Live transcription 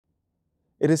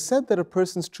It is said that a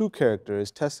person's true character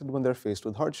is tested when they're faced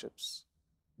with hardships.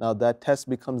 Now, that test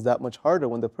becomes that much harder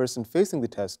when the person facing the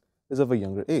test is of a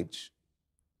younger age.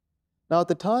 Now, at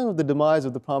the time of the demise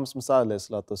of the promised Messiah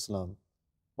ﷺ,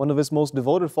 one of his most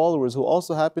devoted followers, who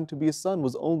also happened to be his son,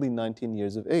 was only 19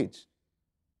 years of age.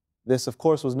 This, of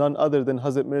course, was none other than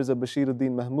Hazrat Mirza Bashir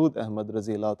Uddin Mahmood Ahmad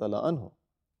Raziyallahu Ta'ala Anhu,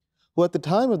 who at the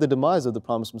time of the demise of the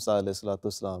promised Messiah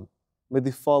ﷺ made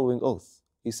the following oath.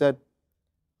 He said,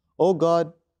 "O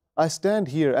God, I stand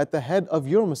here at the head of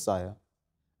your Messiah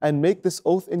and make this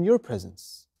oath in your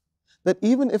presence, that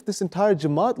even if this entire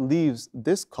Jamaat leaves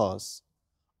this cause,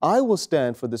 I will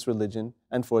stand for this religion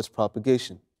and for its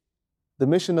propagation, the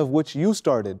mission of which you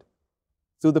started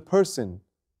through the person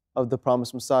of the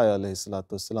promised Messiah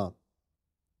ﷺ.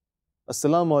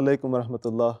 Assalamu alaikum wa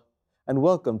rahmatullah, and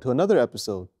welcome to another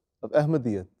episode of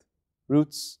Ahmadiyyat,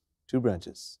 Roots to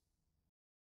Branches.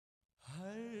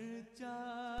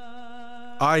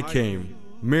 I came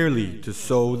merely to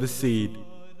sow the seed.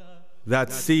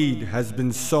 That seed has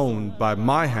been sown by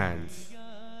my hands.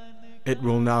 It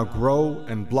will now grow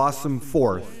and blossom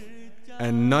forth,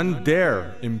 and none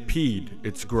dare impede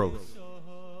its growth.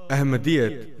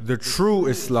 Ahmadiyyat, the true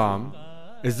Islam,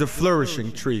 is the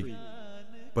flourishing tree.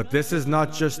 But this is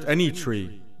not just any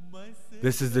tree.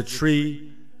 This is the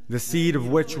tree, the seed of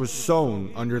which was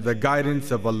sown under the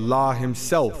guidance of Allah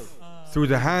Himself, through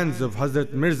the hands of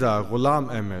Hazrat Mirza Ghulam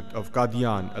Ahmad of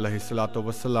Qadian alayhi salatu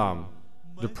wasalam,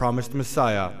 the promised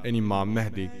Messiah and Imam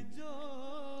Mahdi.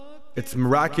 Its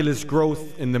miraculous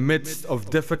growth in the midst of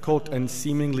difficult and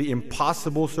seemingly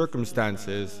impossible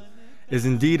circumstances is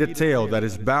indeed a tale that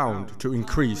is bound to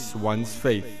increase one's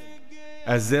faith,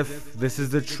 as if this is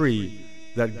the tree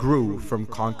that grew from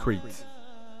concrete.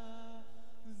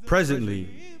 Presently,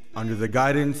 under the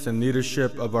guidance and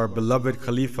leadership of our beloved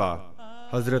Khalifa,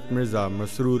 Hazrat Mirza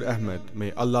Masroor Ahmad,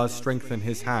 may Allah strengthen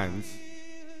his hands,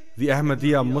 the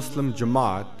Ahmadiyya Muslim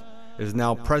Jamaat is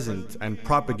now present and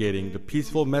propagating the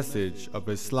peaceful message of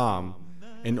Islam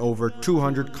in over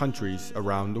 200 countries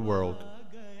around the world.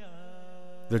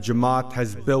 The Jamaat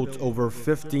has built over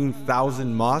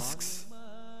 15,000 mosques,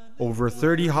 over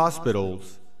 30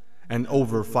 hospitals, and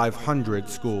over 500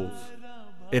 schools.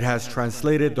 It has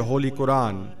translated the Holy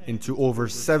Quran into over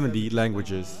 70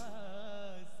 languages.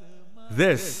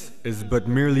 This is but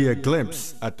merely a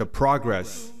glimpse at the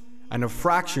progress and a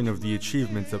fraction of the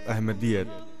achievements of Ahmadiyyat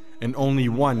in only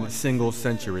one single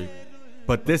century.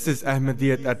 But this is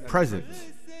Ahmadiyyat at present.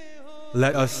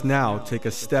 Let us now take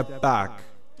a step back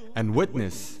and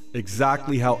witness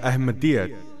exactly how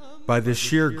Ahmadiyyat, by the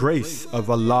sheer grace of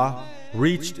Allah,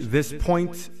 reached this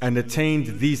point and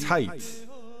attained these heights.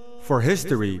 For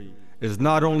history is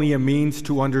not only a means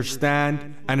to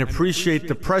understand and appreciate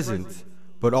the present,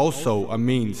 but also a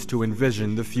means to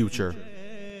envision the future.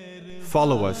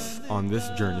 Follow us on this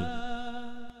journey.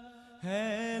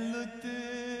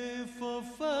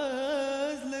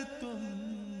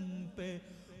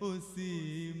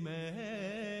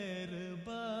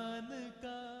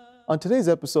 On today's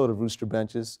episode of Roots to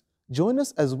Branches, join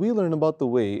us as we learn about the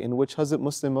way in which Hazrat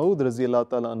Muslim Maud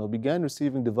Raziyallahu Ta'ala Anhu began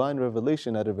receiving divine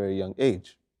revelation at a very young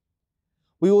age.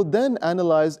 We will then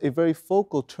analyze a very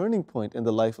focal turning point in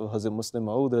the life of Hazrat Muslim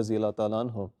Maud Raziyallahu Ta'ala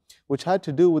Anhu, which had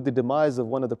to do with the demise of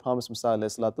one of the promised Messiah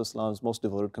ﷺ's most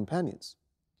devoted companions.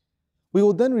 We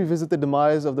will then revisit the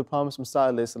demise of the promised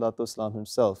Messiah ﷺ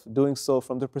himself, doing so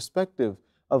from the perspective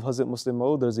of Hazrat Muslim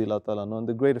Maud Raziyallahu Ta'ala Anhu and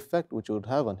the great effect which it would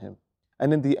have on him.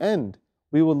 And in the end,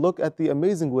 we will look at the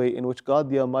amazing way in which God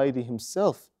the Almighty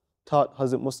Himself taught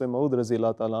Hazrat Muslim Maud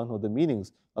Raziyallahu Ta'ala Anhu the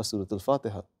meanings of Surah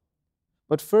Al-Fatiha.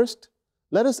 But first,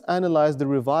 let us analyze the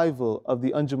revival of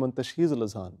the Ondemand Tashheez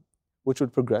al-Azhan, which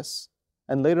would progress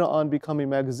and later on become a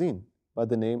magazine by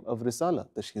the name of Risala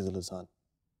Tashheez al-Azhan.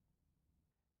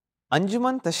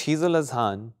 Ondemand Tashheez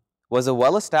al-Azhan was a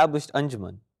well-established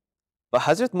Anjuman, but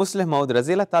Hazrat Muslim Maud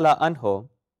Raziyallahu Ta'ala Anhu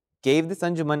gave this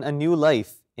Anjuman a new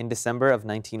life in December of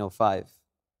 1905.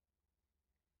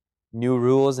 New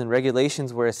rules and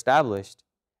regulations were established,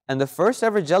 and the first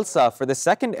ever Jalsa for the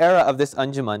second era of this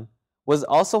Anjuman was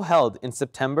also held in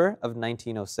September of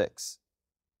 1906.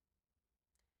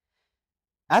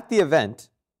 At the event,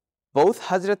 both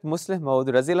Hazrat Muslim Maud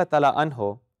Raziyallahu Ta'ala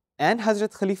Anhu and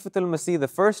Hazrat Khalifatul-Masih II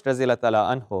Raziyallahu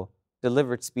Ta'ala Anhu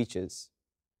delivered speeches.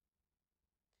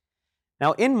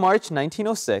 Now in March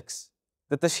 1906,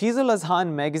 the Tashheez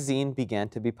al-Azhan magazine began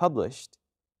to be published.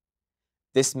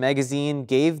 This magazine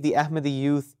gave the Ahmadi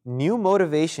youth new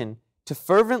motivation to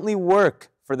fervently work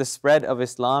for the spread of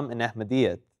Islam and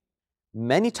Ahmadiyyat.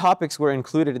 Many topics were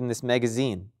included in this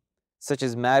magazine, such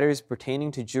as matters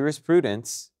pertaining to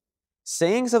jurisprudence,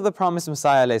 sayings of the promised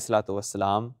Messiah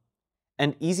ﷺ,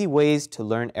 and easy ways to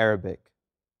learn Arabic.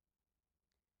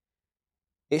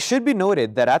 It should be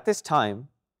noted that at this time,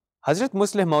 Hazrat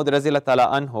Muslih Maud Raziyallahu Ta'ala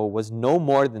Anhu was no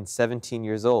more than 17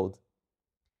 years old.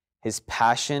 His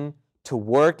passion to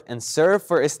work and serve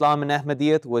for Islam and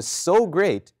Ahmadiyyat was so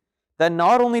great that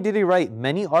not only did he write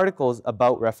many articles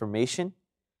about Reformation,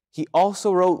 he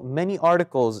also wrote many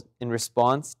articles in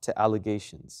response to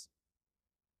allegations.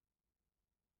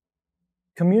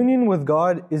 Communion with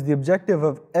God is the objective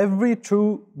of every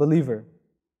true believer,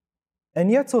 and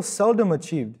yet so seldom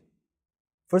achieved.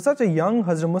 For such a young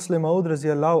Hazrat Muslim Maud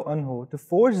Raziyallahu Anhu to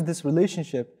forge this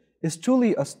relationship is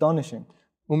truly astonishing.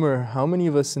 Umar, how many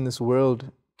of us in this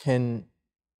world can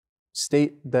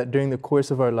state that during the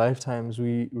course of our lifetimes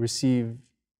we receive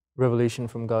revelation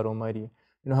from God Almighty?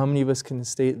 How many of us can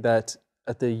state that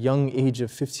at the young age of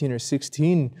 15 or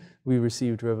 16 we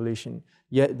received revelation?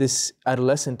 Yet this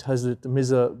adolescent, Hazrat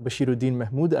Mirza Bashir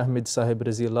Mahmood Ahmad Sahib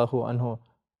Raziyallahu Anhu,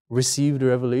 received a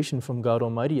revelation from God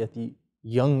Almighty at the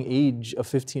young age of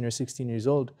 15 or 16 years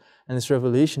old. And this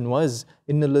revelation was,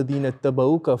 إِنَّ الَّذِينَ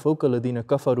اتَّبَعُوكَ فَوْقَ الَّذِينَ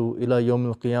كَفَرُوا إِلَى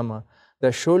يَوْمِ الْقِيَامَةِ,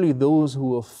 that surely those who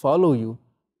will follow you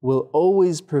will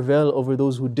always prevail over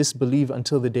those who disbelieve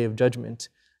until the Day of Judgment.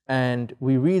 And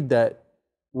we read that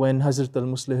when Hazrat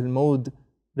al-Muslih al-Maud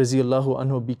Raziyallahu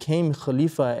Anhu became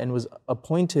Khalifa and was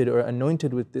appointed or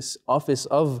anointed with this office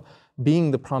of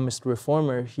being the promised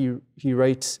reformer, he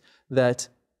writes that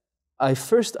I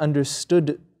first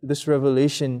understood this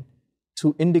revelation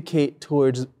to indicate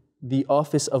towards the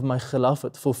office of my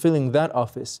Khilafat, fulfilling that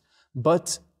office.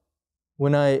 But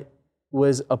when I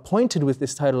was appointed with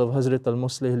this title of Hazrat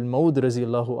al-Muslih al-Maud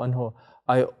Raziyallahu Anhu,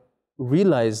 I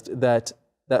realized that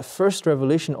that first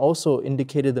revelation also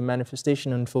indicated the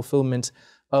manifestation and fulfillment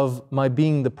of my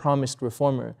being the promised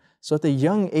reformer. So at the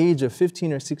young age of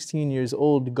 15 or 16 years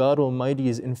old, God Almighty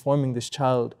is informing this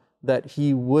child that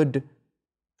he would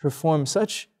perform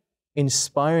such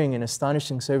inspiring and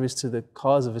astonishing service to the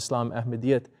cause of Islam,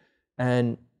 Ahmadiyyat.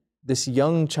 And this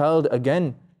young child,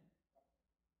 again,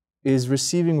 is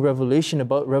receiving revelation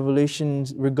about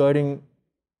revelations regarding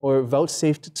or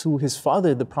vouchsafed to his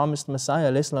father, the promised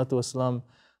Messiah, alayhi salatu wasalam.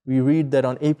 We read that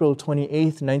on April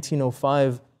 28th,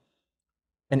 1905,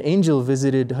 an angel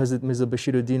visited Hazrat Mirza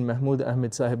Bashir Mahmood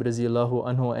Ahmad Sahib Raziyallahu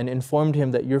Anhu and informed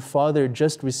him that your father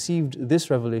just received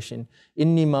this revelation,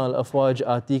 Inni mal afwaj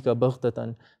atika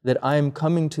baghtatan, that I am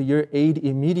coming to your aid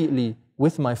immediately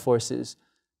with my forces.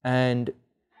 And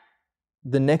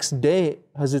the next day,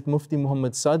 Hazrat Mufti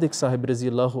Muhammad Sadiq Sahib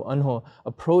Raziyallahu Anhu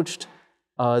approached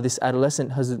this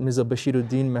adolescent Hazrat Mirza Bashir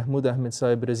Mahmood Ahmad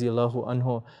Sahib Raziyallahu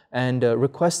Anhu and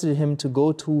requested him to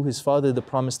go to his father, the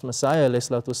promised Messiah alayhi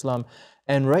salatu wasalam,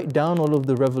 and write down all of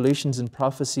the revelations and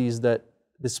prophecies that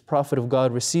this Prophet of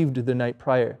God received the night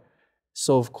prior.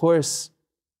 So of course,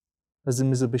 Hazrat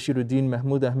Mirza Bashir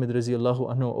Mahmood Ahmad Raziyallahu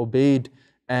Anhu obeyed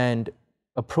and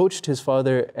approached his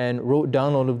father and wrote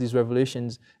down all of these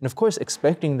revelations. And of course,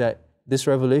 expecting that this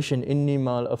revelation, Inni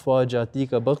mal afwaj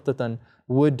atika baghtatan,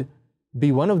 would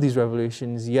be one of these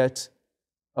revelations. Yet,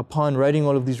 upon writing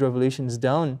all of these revelations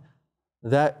down,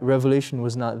 that revelation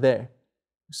was not there.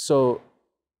 So,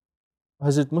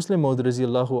 Hazrat Muslim Maud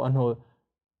Raziyallahu Anhu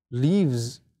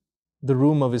leaves the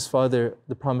room of his father,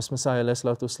 the promised Messiah alayhi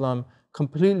salatu wasalam,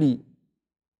 completely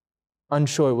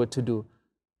unsure what to do.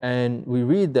 And we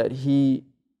read that he,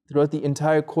 throughout the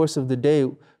entire course of the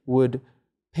day, would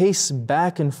pace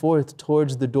back and forth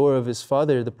towards the door of his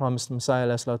father, the promised Messiah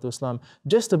alayhi salatu wasalam,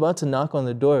 just about to knock on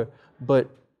the door, but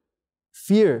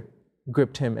fear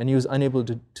gripped him and he was unable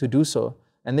to do so.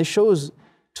 And this shows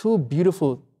two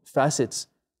beautiful facets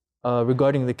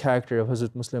regarding the character of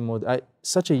Hazrat Muslim Maud at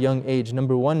such a young age.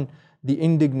 Number one, the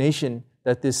indignation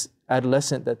that this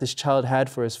adolescent, that this child had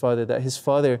for his father, that his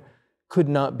father could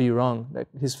not be wrong, that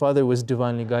his father was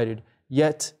divinely guided.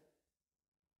 Yet,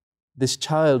 this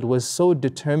child was so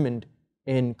determined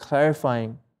in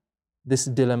clarifying this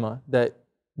dilemma that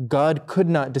God could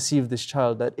not deceive this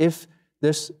child, that if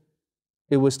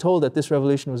it was told that this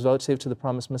revelation was vouchsafed to the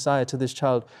promised Messiah, to this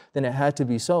child, then it had to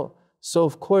be so. So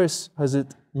of course,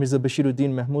 Hazrat Mirza Bashir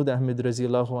Mahmood Ahmad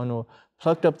Raziyallahu Anhu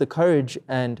plucked up the courage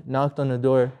and knocked on the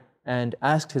door and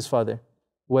asked his father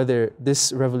whether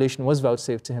this revelation was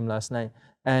vouchsafed to him last night.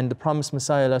 And the promised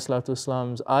Messiah alayhi salatu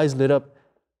wasalam's eyes lit up,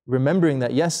 remembering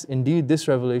that yes, indeed this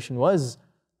revelation was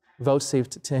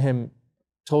vouchsafed to him,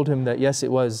 told him that yes,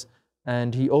 it was.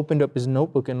 And he opened up his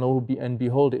notebook and lo and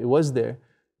behold, it was there.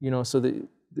 So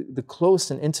the close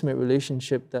and intimate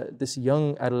relationship that this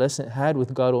young adolescent had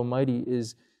with God Almighty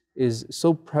is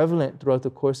so prevalent throughout the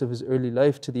course of his early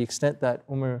life, to the extent that,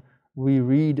 Umar, we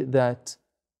read that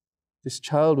this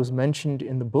child was mentioned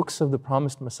in the books of the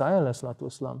promised Messiah alayhi salatu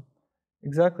wasalam.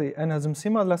 Exactly. And Hazrat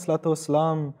Masih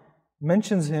Maud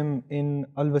mentions him in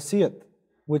Al-Wasiyat,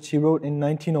 which he wrote in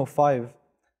 1905,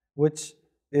 which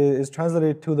is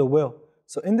translated to the will.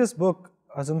 So in this book,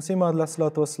 Hazrat Masih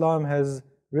Maud has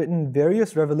written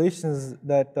various revelations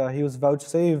that he was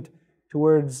vouchsafed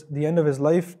towards the end of his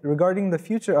life regarding the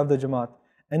future of the Jamaat.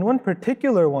 And one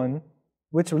particular one,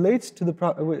 which relates to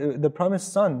the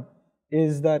promised son,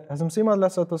 is that Hazrat Masih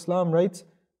Maud writes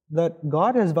that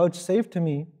God has vouchsafed to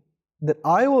me that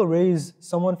I will raise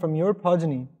someone from your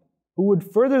progeny who would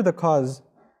further the cause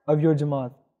of your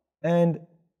Jamaat. And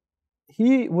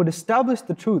he would establish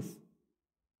the truth.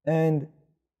 And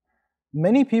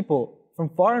many people from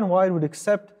far and wide would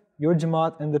accept your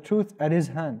Jamaat and the truth at his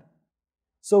hand.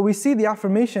 So we see the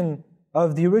affirmation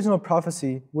of the original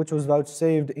prophecy, which was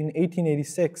vouchsafed in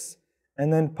 1886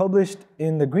 and then published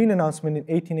in the Green Announcement in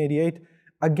 1888,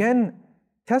 again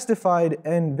testified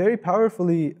and very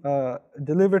powerfully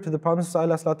delivered to the Prophet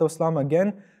ﷺ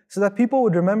again, so that people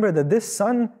would remember that this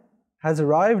son has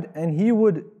arrived and he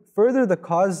would further the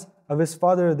cause of his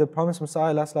father, the Promised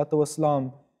Messiah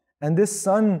ﷺ. And this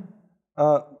son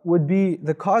would be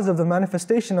the cause of the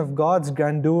manifestation of God's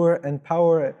grandeur and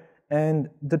power, and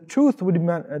the truth would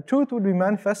be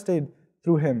manifested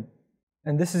through him.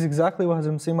 And this is exactly what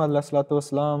Hazrat Masih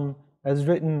Maud has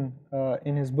written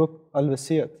in his book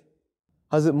Al-Wasiyat.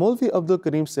 Hazrat Maulvi Abdul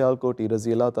Karim Sialkoti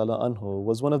Raziyallahu Ta'ala Anhu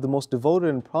was one of the most devoted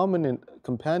and prominent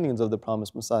companions of the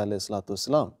Promised Messiah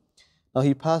ﷺ. Now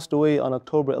he passed away on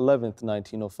October 11th,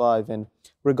 1905, and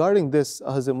regarding this,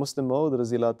 Hazrat Muslim Maud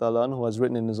Raziyallahu Ta'ala Anhu has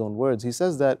written in his own words. He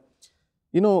says that,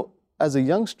 as a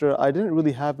youngster, I didn't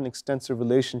really have an extensive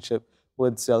relationship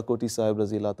with Sialkoti Sahib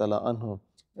Raziyallahu Ta'ala Anhu.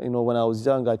 When I was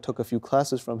young, I took a few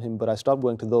classes from him, but I stopped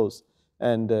going to those.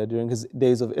 And during his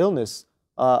days of illness,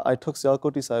 I took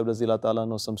Sialkoti Sahib Raziyallahu Ta'ala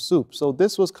Anhu some soup. So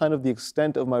this was kind of the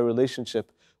extent of my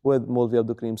relationship with Maulvi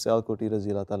Abdul Karim Sialkoti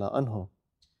Raziyallahu Ta'ala Anhu.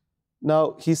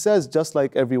 Now, he says, just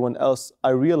like everyone else, I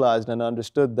realized and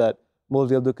understood that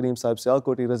Maulvi Abdul Karim Sahib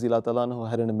Sialkoti Raziyallahu Ta'ala Anhu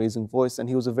had an amazing voice, and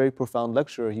he was a very profound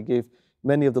lecturer. He gave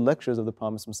many of the lectures of the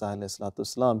Promised Messiah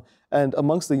ﷺ. And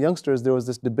amongst the youngsters, there was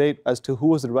this debate as to who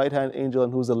was the right-hand angel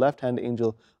and who was the left-hand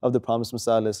angel of the Promised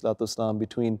Messiah ﷺ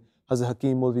between Hazrat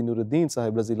Hakim Maulvi Nuruddin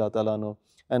Sahib Raziyallahu Ta'ala Anhu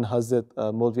and Hazrat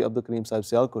Maulvi Abdul Karim Sahib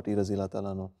Sialkoti Raziyallahu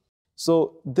Ta'ala Anhu.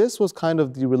 So this was kind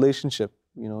of the relationship,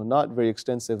 not very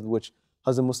extensive, which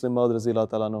Hazrat Muslim Maud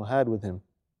Raziyallahu Ta'ala Anhu had with him.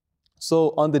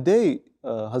 So on the day,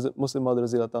 Hazrat Muslim Maud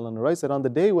Raziyallahu Ta'ala Anhu writes that on the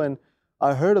day when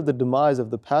I heard of the demise of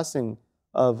the passing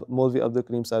of Maulvi Abdul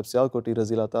Karim Sahib Sialkoti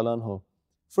Raziyallahu Ta'ala Anhu,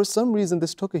 for some reason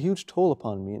this took a huge toll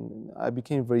upon me and I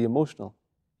became very emotional.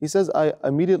 He says, I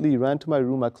immediately ran to my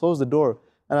room, I closed the door,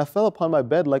 and I fell upon my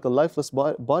bed like a lifeless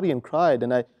body and cried,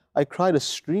 and I cried a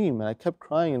stream, and I kept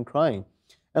crying and crying.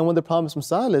 And when the Promised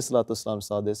Messiah ﷺ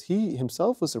saw this, he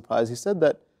himself was surprised. He said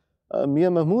that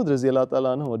Mian Mahmood Raziyallahu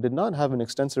Ta'ala Anhu did not have an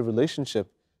extensive relationship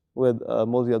with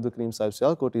Maulvi Abdul Karim Sahib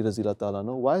Sialkoti Raziyallahu Ta'ala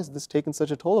Anhu. Why is this taking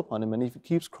such a toll upon him? And if he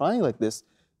keeps crying like this,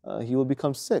 he will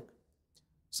become sick.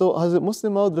 So Hazrat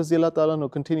Muslim Maud Raziyallahu Ta'ala Anhu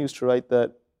continues to write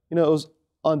that, it was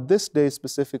on this day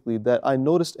specifically that I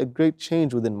noticed a great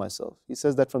change within myself. He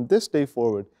says that from this day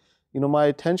forward, my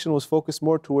attention was focused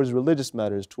more towards religious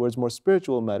matters, towards more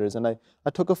spiritual matters, and I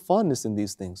took a fondness in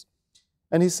these things.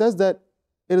 And he says that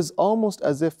it is almost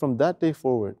as if from that day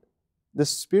forward, the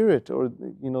spirit or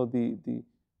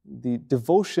the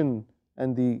devotion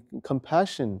and the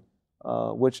compassion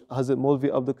which Hazrat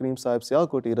Maulvi Abdul Karim Sahib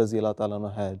Sialkoti Raziyallahu Ta'ala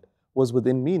Anhu had was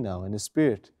within me now, and his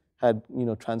spirit had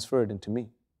transferred into me.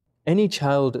 Any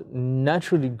child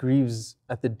naturally grieves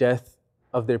at the death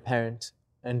of their parent,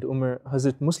 and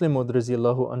Hazrat Muslim Maud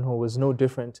Raziyallahu Anhu was no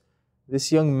different.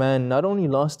 This young man not only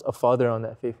lost a father on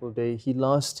that fateful day, he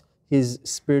lost his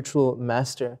spiritual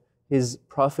master, his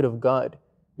prophet of God.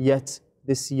 Yet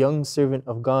this young servant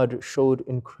of God showed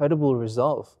incredible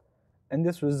resolve. And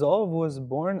this resolve was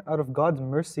born out of God's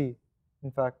mercy,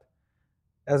 in fact.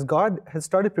 As God had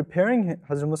started preparing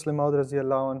Hazrat Muslim Maud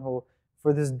Raziyallahu Anhu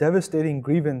for this devastating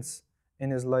grievance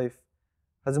in his life,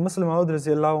 Hazrat Muslim Maud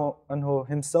Raziyallahu Anhu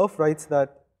himself writes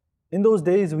that in those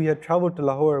days we had traveled to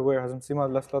Lahore, where Hazrat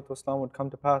Masih Maud would come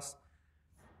to pass,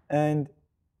 and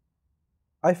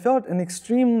I felt an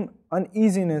extreme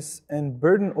uneasiness and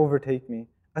burden overtake me,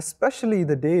 especially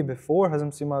the day before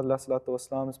Hazrat Masih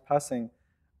Maud's passing.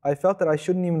 I felt that I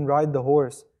shouldn't even ride the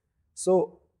horse.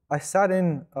 So I sat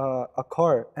in a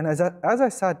car, and as I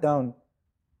sat down,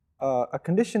 a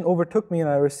condition overtook me and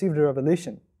I received a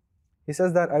revelation. He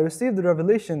says that I received the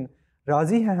revelation,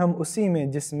 Razi hai hum usi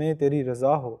mein jisme teri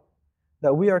raza ho,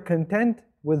 that we are content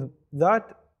with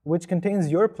that which contains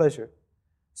your pleasure.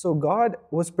 So God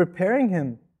was preparing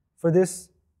him for this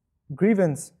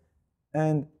grievance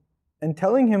and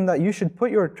telling him that you should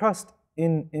put your trust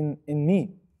in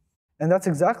me. And that's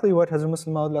exactly what Hazrat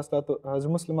Muslim Maud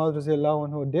radiallahu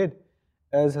anhu did.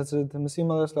 As Hazrat Masih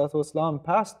Maud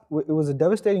passed, it was a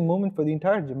devastating moment for the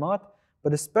entire Jamaat,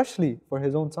 but especially for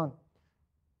his own son.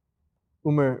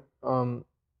 Umar,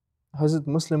 Hazrat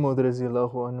Muslim Maud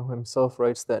radiallahu anhu himself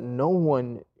writes that no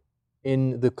one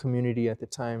in the community at the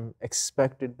time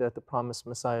expected that the promised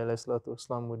Messiah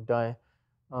ﷺ would die.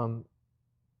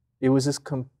 It was just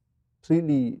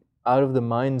completely out of the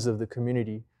minds of the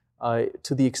community,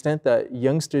 to the extent that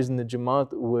youngsters in the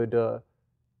Jamaat would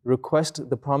request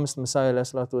the promised Messiah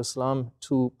ﷺ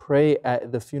to pray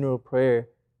at the funeral prayer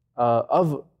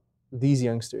of these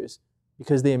youngsters,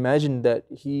 because they imagined that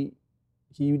he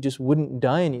just wouldn't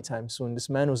die anytime soon. This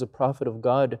man was a prophet of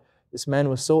God. This man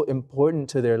was so important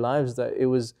to their lives that it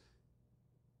was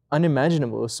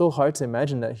unimaginable. It was so hard to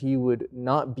imagine that he would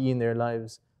not be in their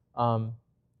lives.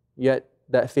 Yet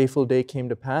that fateful day came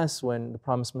to pass when the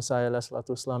promised Messiah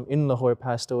ﷺ in Lahore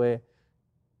passed away.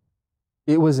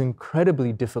 It was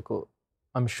incredibly difficult,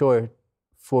 I'm sure,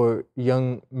 for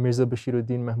young Mirza Bashir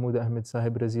Uddin Mahmood Ahmed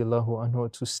Sahib Raziyallahu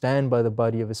Anhu to stand by the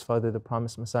body of his father, the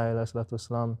promised Messiah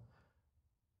ﷺ.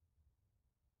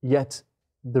 Yet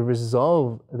the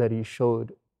resolve that he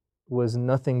showed was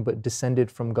nothing but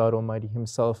descended from God Almighty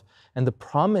Himself. And the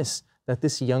promise that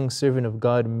this young servant of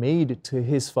God made to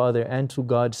his father and to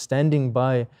God standing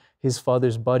by his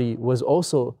father's body was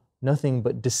also nothing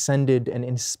but descended and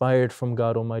inspired from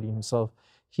God Almighty Himself.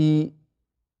 He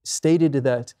stated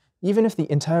that even if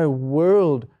the entire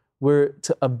world were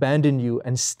to abandon you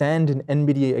and stand in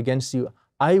enmity against you,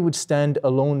 I would stand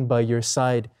alone by your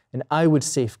side and I would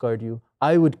safeguard you.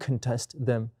 I would contest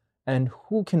them. And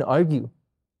who can argue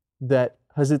that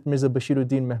Hazrat Mirza Bashir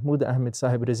Uddin Mahmood Ahmed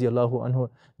Sahib Raziyallahu Anhu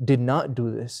did not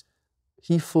do this?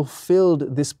 He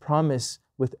fulfilled this promise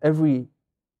with every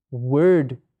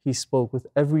word he spoke, with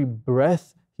every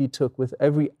breath he took, with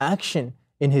every action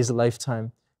in his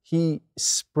lifetime. He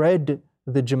spread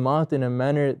the Jamaat in a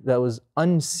manner that was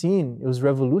unseen. It was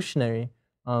revolutionary.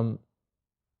 No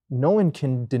one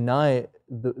can deny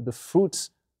the fruits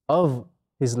of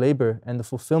his labor and the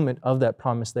fulfillment of that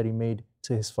promise that he made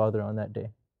to his father on that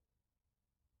day.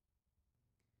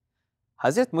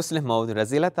 Hazrat Muslim Maud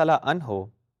Raziyallahu Ta'ala Anhu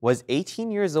was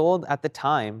 18 years old at the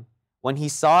time when he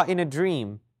saw in a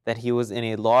dream that he was in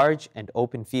a large and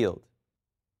open field.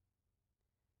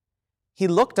 He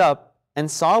looked up and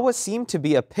saw what seemed to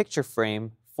be a picture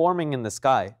frame forming in the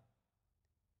sky.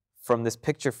 From this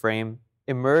picture frame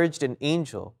emerged an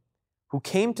angel who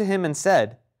came to him and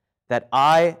said that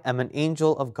I am an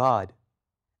angel of God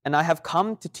and I have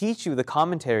come to teach you the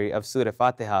commentary of Surah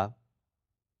Fatiha.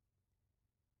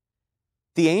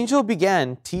 The angel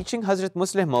began teaching Hazrat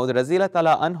Muslim Maud Raziyallahu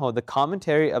Ta'ala Anhu the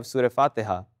commentary of Surah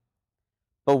Fatiha.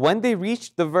 But when they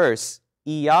reached the verse,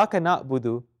 Iyaka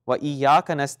na'budu wa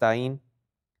iyaka nasta'in,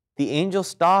 the angel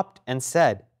stopped and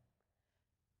said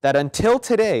that until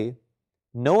today,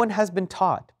 no one has been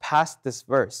taught past this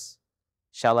verse.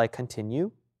 Shall I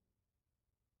continue?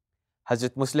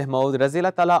 Hazrat Muslim Maud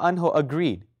Raziyallahu Ta'ala Anhu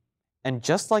agreed. And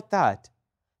just like that,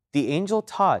 the angel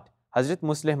taught Hazrat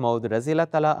Muslim Maud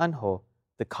Raziyallahu Ta'ala Anhu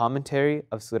the commentary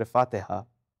of Surah Fatiha.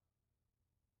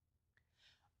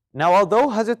 Now, although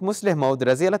Hazrat Muslim Maud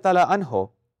Raziyallahu Ta'ala Anhu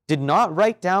did not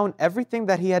write down everything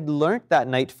that he had learnt that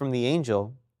night from the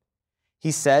angel,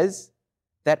 he says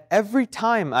that every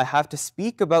time I have to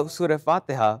speak about Surah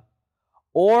Fatiha,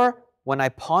 or when I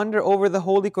ponder over the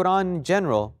Holy Quran in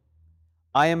general,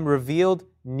 I am revealed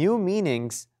new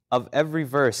meanings of every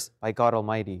verse by God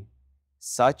Almighty,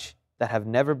 such that have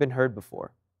never been heard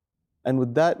before. And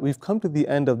with that, we've come to the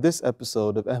end of this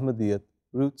episode of Ahmadiyyat,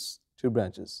 Roots to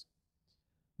Branches.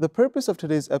 The purpose of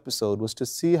today's episode was to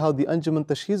see how the Anjuman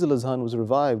Tashheez al-Azhan was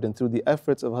revived, and through the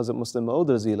efforts of Hazrat Muslim Maud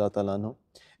Raziyallahu Ta'ala Anhu,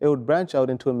 it would branch out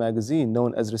into a magazine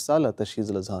known as Risala Tashheez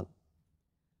al-Azhan.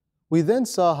 We then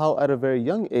saw how at a very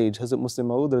young age, Hazrat Muslim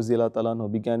Maud Raziyallahu Ta'ala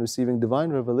Anhu began receiving divine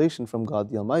revelation from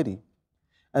God the Almighty.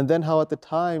 And then how at the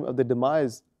time of the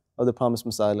demise of the promised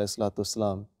Messiah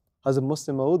ﷺ, Hazrat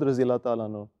Muslim Maud Raziyallahu Ta'ala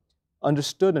Anhu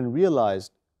understood and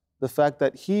realized the fact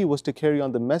that he was to carry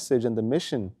on the message and the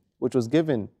mission which was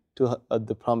given to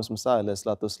the promised Messiah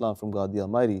ﷺ from God the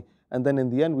Almighty. And then in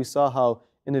the end we saw how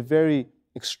in a very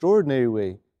extraordinary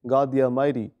way God the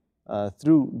Almighty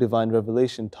through divine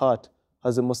revelation taught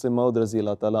Hazrat Muslim Maud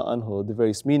Raziyallahu Ta'ala Anhu the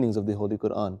various meanings of the Holy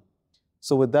Quran.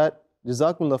 So with that,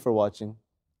 Jazakumullah for watching.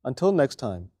 Until next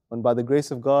time, when by the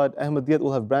grace of God Ahmadiyyat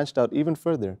will have branched out even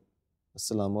further.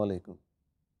 Assalamu alaikum.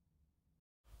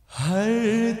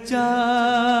 हर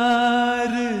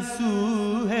चार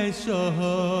सू है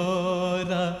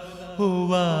शोहरा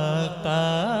हुआ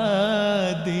कादियान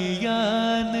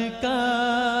का,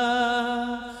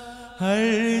 हर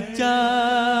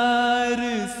चार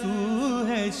सू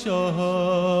है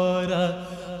शोहरा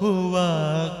हुआ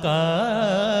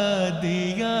कादियान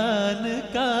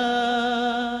का।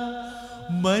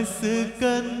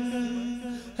 मस्कन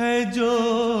है जो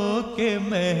के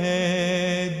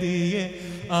महदिये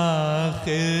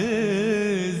आखिर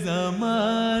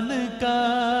ज़मान का,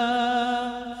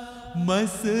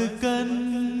 मस्कन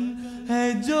है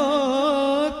जो